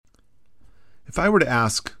If I were to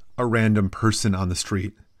ask a random person on the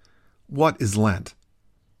street, what is Lent?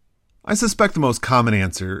 I suspect the most common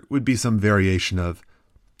answer would be some variation of,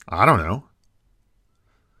 I don't know.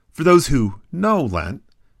 For those who know Lent,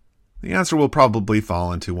 the answer will probably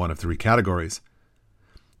fall into one of three categories.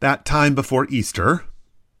 That time before Easter,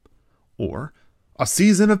 or a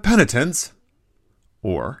season of penitence,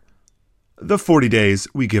 or the 40 days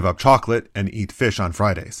we give up chocolate and eat fish on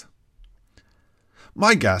Fridays.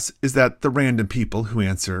 My guess is that the random people who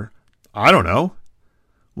answer, I don't know,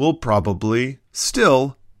 will probably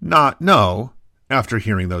still not know after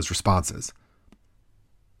hearing those responses.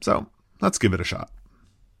 So let's give it a shot.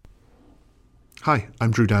 Hi,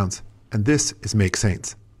 I'm Drew Downs, and this is Make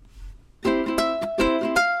Saints.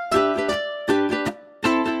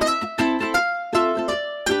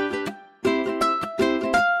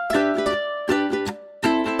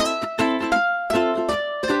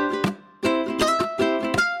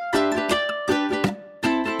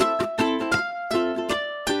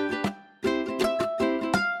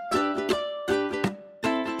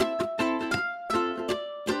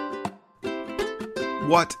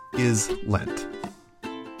 What is Lent?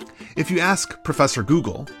 If you ask Professor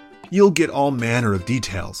Google, you'll get all manner of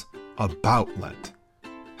details about Lent.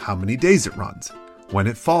 How many days it runs, when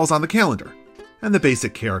it falls on the calendar, and the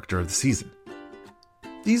basic character of the season.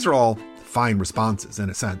 These are all fine responses in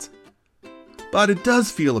a sense. But it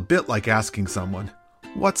does feel a bit like asking someone,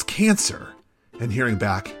 what's cancer? And hearing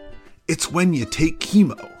back, it's when you take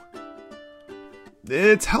chemo.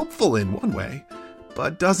 It's helpful in one way,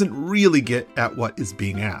 but doesn't really get at what is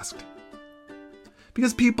being asked.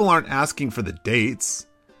 Because people aren't asking for the dates,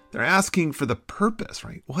 they're asking for the purpose,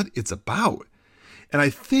 right? What it's about. And I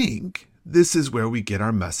think this is where we get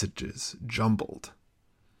our messages jumbled.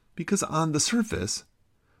 Because on the surface,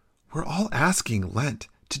 we're all asking Lent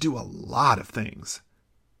to do a lot of things.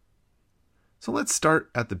 So let's start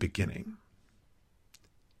at the beginning.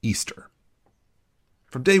 Easter.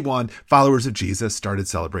 From day one, followers of Jesus started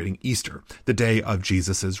celebrating Easter, the day of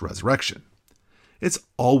Jesus' resurrection. It's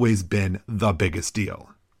always been the biggest deal.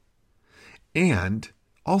 And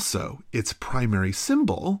also, its primary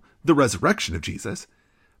symbol, the resurrection of Jesus,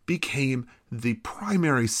 became the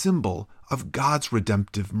primary symbol of God's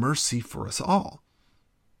redemptive mercy for us all.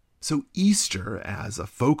 So Easter, as a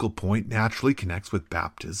focal point, naturally connects with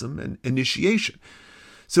baptism and initiation.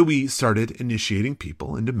 So we started initiating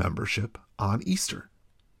people into membership on Easter.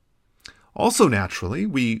 Also, naturally,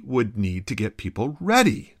 we would need to get people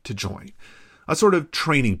ready to join, a sort of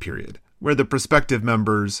training period where the prospective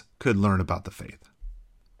members could learn about the faith.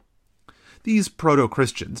 These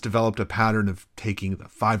proto-Christians developed a pattern of taking the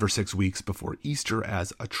 5 or 6 weeks before Easter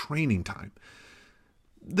as a training time.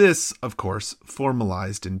 This, of course,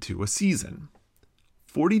 formalized into a season,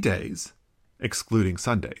 40 days, excluding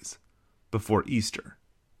Sundays, before Easter.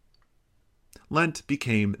 Lent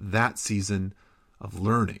became that season of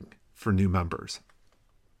learning for new members.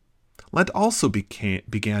 Lent also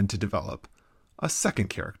began to develop a second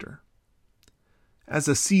character, as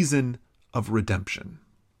a season of redemption.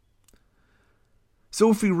 So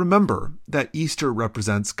if we remember that Easter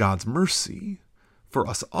represents God's mercy for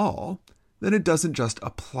us all, then it doesn't just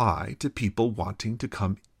apply to people wanting to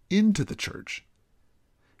come into the church.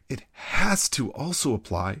 It has to also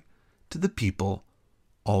apply to the people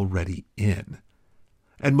already in,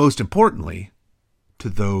 and most importantly, to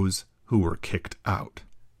those who were kicked out.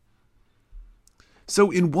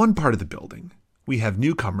 So in one part of the building, we have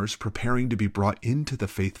newcomers preparing to be brought into the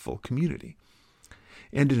faithful community.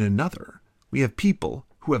 And in another, we have people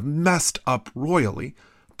who have messed up royally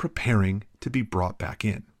preparing to be brought back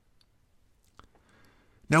in.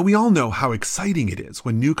 Now, we all know how exciting it is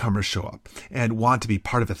when newcomers show up and want to be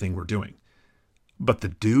part of the thing we're doing. But the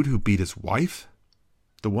dude who beat his wife,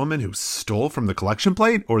 the woman who stole from the collection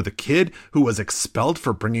plate, or the kid who was expelled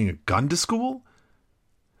for bringing a gun to school?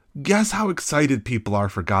 Guess how excited people are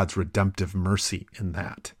for God's redemptive mercy in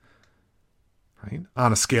that. Right?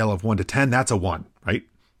 On a scale of 1 to 10, that's a 1, right?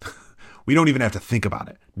 We don't even have to think about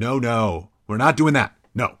it. No, we're not doing that.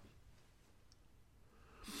 No.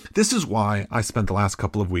 This is why I spent the last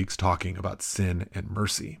couple of weeks talking about sin and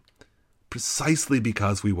mercy. Precisely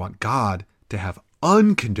because we want God to have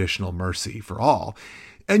unconditional mercy for all,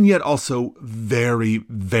 and yet also very,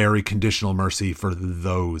 very conditional mercy for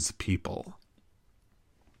those people.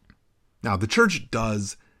 Now, the church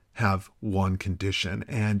does have one condition,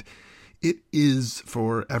 and it is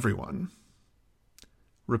for everyone.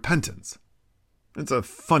 Repentance. It's a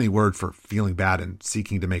funny word for feeling bad and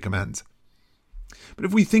seeking to make amends. But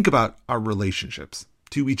if we think about our relationships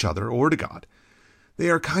to each other or to God, they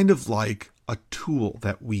are kind of like a tool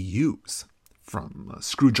that we use from a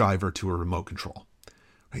screwdriver to a remote control.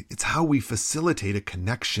 Right? It's how we facilitate a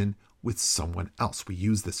connection with someone else. We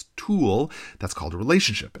use this tool that's called a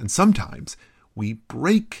relationship, and sometimes we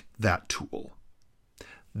break that tool.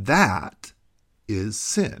 That is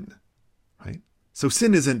sin, right? So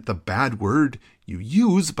sin isn't the bad word you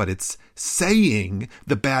use, but it's saying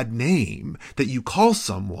the bad name that you call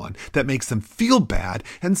someone that makes them feel bad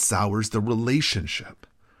and sours the relationship.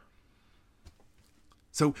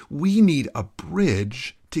 So we need a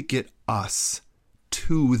bridge to get us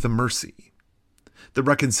to the mercy. The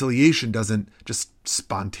reconciliation doesn't just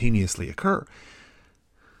spontaneously occur.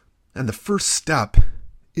 And the first step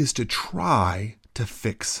is to try to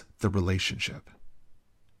fix the relationship.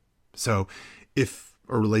 So if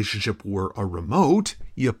a relationship were a remote,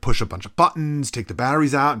 you push a bunch of buttons, take the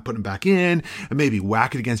batteries out and put them back in, and maybe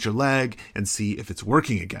whack it against your leg and see if it's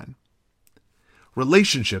working again.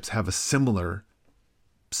 Relationships have a similar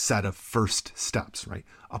set of first steps, right?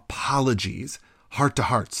 Apologies,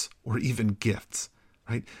 heart-to-hearts, or even gifts,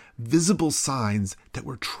 right? Visible signs that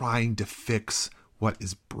we're trying to fix what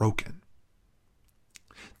is broken.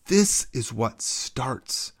 This is what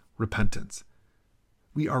starts repentance.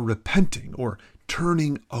 We are repenting or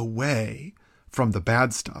turning away from the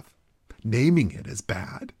bad stuff, naming it as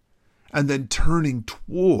bad, and then turning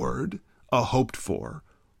toward a hoped-for,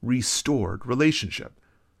 restored relationship.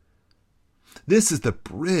 This is the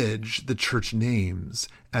bridge the church names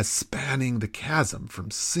as spanning the chasm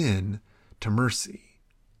from sin to mercy.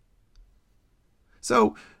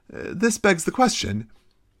 So, this begs the question,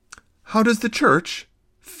 how does the church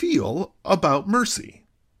feel about mercy?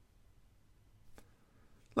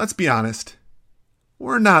 Let's be honest,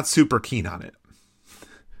 we're not super keen on it.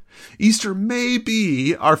 Easter may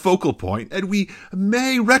be our focal point, and we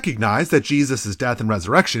may recognize that Jesus' death and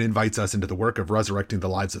resurrection invites us into the work of resurrecting the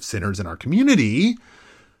lives of sinners in our community,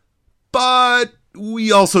 but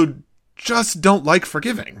we also just don't like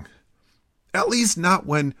forgiving. At least not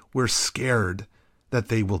when we're scared that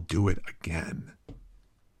they will do it again.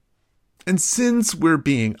 And since we're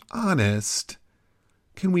being honest,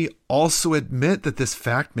 can we also admit that this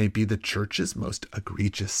fact may be the church's most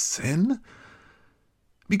egregious sin?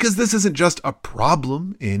 Because this isn't just a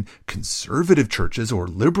problem in conservative churches or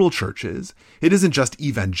liberal churches. It isn't just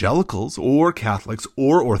evangelicals or Catholics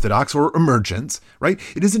or Orthodox or emergents, right?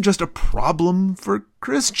 It isn't just a problem for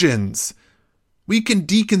Christians. We can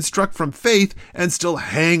deconstruct from faith and still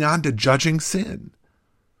hang on to judging sin.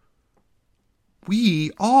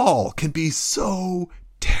 We all can be so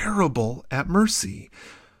terrible at mercy,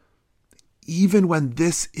 even when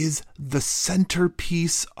this is the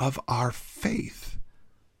centerpiece of our faith.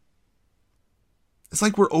 It's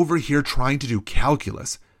like we're over here trying to do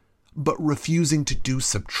calculus, but refusing to do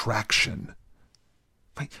subtraction,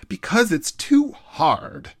 right? Because it's too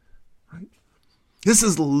hard, right? This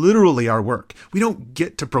is literally our work. We don't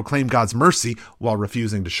get to proclaim God's mercy while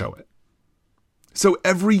refusing to show it. So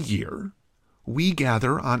every year, we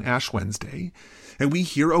gather on Ash Wednesday, and we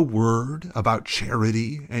hear a word about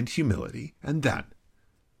charity and humility, and then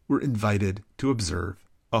we're invited to observe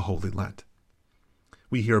a Holy Lent.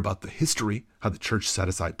 We hear about the history, how the church set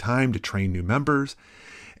aside time to train new members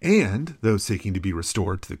and those seeking to be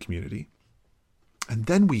restored to the community. And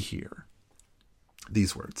then we hear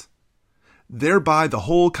these words. Thereby the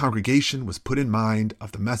whole congregation was put in mind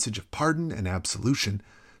of the message of pardon and absolution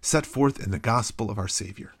set forth in the gospel of our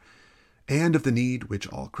Savior, and of the need which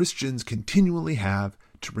all Christians continually have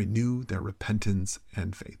to renew their repentance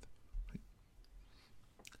and faith.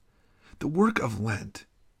 The work of Lent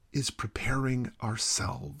is preparing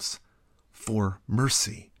ourselves for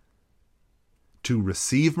mercy, to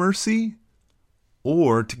receive mercy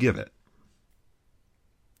or to give it.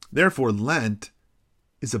 Therefore, Lent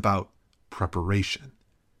is about preparation.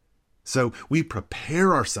 So we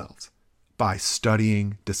prepare ourselves by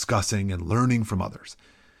studying, discussing, and learning from others.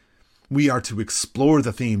 We are to explore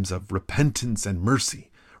the themes of repentance and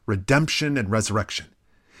mercy, redemption and resurrection,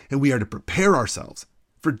 and we are to prepare ourselves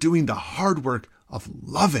for doing the hard work of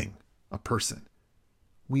loving a person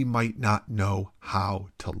we might not know how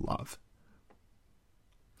to love.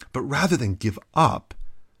 But rather than give up,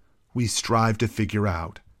 we strive to figure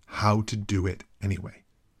out how to do it anyway.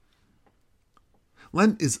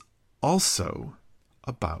 Lent is also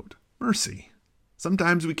about mercy.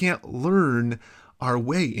 Sometimes we can't learn our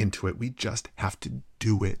way into it. We just have to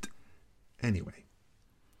do it anyway.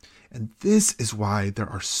 And this is why there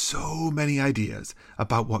are so many ideas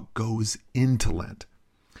about what goes into Lent.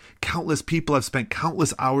 Countless people have spent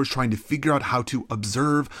countless hours trying to figure out how to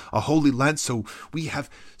observe a Holy Lent, so we have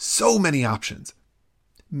so many options,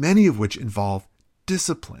 many of which involve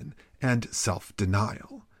discipline and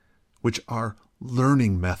self-denial. which are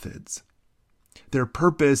learning methods. Their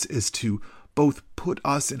purpose is to both put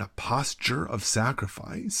us in a posture of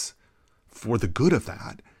sacrifice for the good of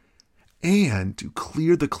that, and to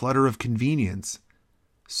clear the clutter of convenience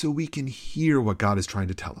so we can hear what God is trying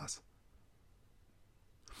to tell us.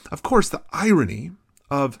 Of course, the irony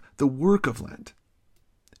of the work of Lent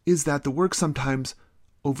is that the work sometimes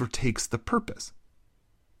overtakes the purpose.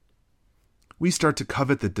 We start to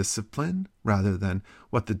covet the discipline rather than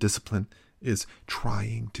what the discipline is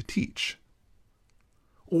trying to teach.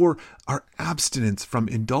 Or our abstinence from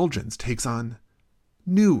indulgence takes on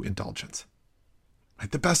new indulgence.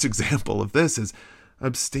 The best example of this is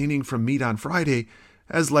abstaining from meat on Friday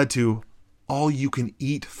has led to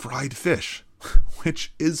all-you-can-eat fried fish,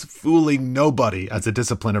 which is fooling nobody as a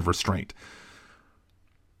discipline of restraint.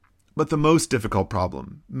 But the most difficult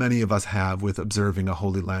problem many of us have with observing a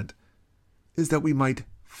Holy Lent is that we might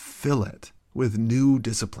fill it with new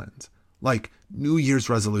disciplines, like New Year's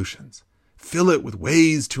resolutions. Fill it with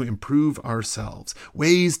ways to improve ourselves,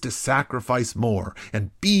 ways to sacrifice more and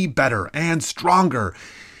be better and stronger,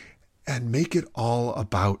 and make it all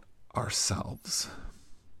about ourselves.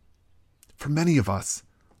 For many of us,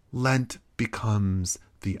 Lent becomes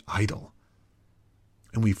the idol,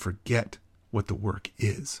 and we forget what the work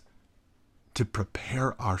is, to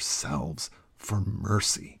prepare ourselves for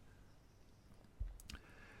mercy.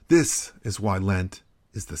 This is why Lent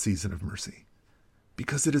is the season of mercy.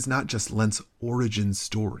 Because it is not just Lent's origin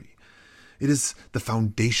story. It is the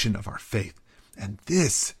foundation of our faith. And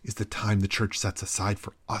this is the time the church sets aside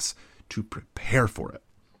for us to prepare for it.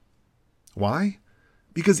 Why?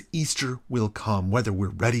 Because Easter will come whether we're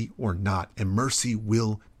ready or not, and mercy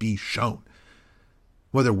will be shown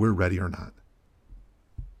whether we're ready or not.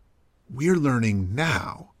 We're learning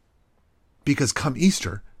now because come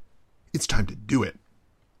Easter, it's time to do it.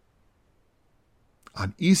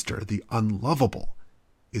 On Easter, the unlovable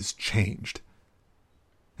is changed.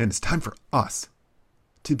 And it's time for us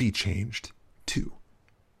to be changed too.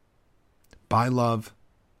 By love,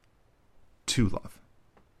 to love.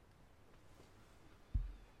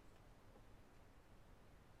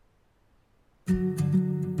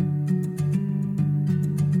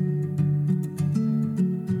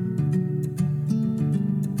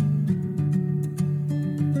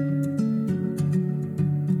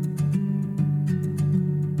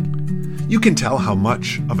 You can tell how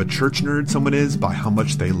much of a church nerd someone is by how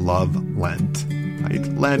much they love Lent. Right?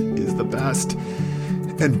 Lent is the best.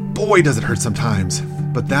 And boy, does it hurt sometimes.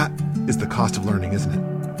 But that is the cost of learning, isn't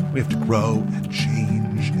it? We have to grow and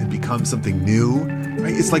change and become something new.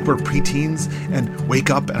 Right? It's like we're preteens and wake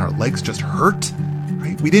up and our legs just hurt.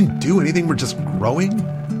 Right? We didn't do anything. We're just growing.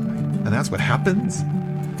 Right? And that's what happens.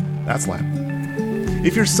 That's Lent.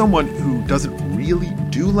 If you're someone who doesn't really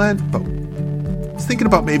do Lent, but thinking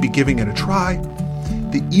about maybe giving it a try,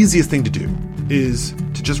 the easiest thing to do is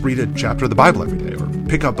to just read a chapter of the Bible every day or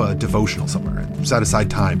pick up a devotional somewhere and set aside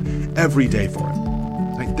time every day for it.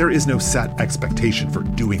 Like, there is no set expectation for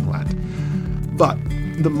doing Lent. But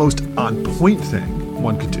the most on-point thing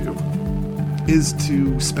one could do is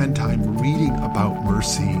to spend time reading about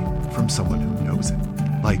mercy from someone who knows it,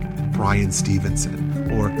 like Brian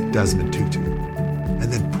Stevenson or Desmond Tutu,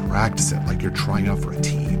 and then practice it like you're trying out for a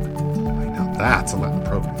team. That's a Lenten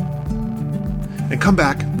program. And come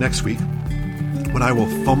back next week when I will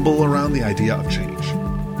fumble around the idea of change.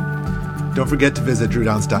 Don't forget to visit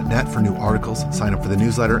drewdowns.net for new articles, sign up for the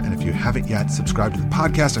newsletter, and if you haven't yet, subscribe to the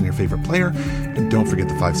podcast on your favorite player, and don't forget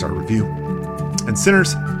the 5-star review. And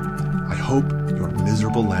sinners, I hope your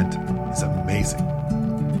miserable Lent is amazing.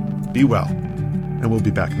 Be well, and we'll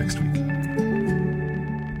be back next week.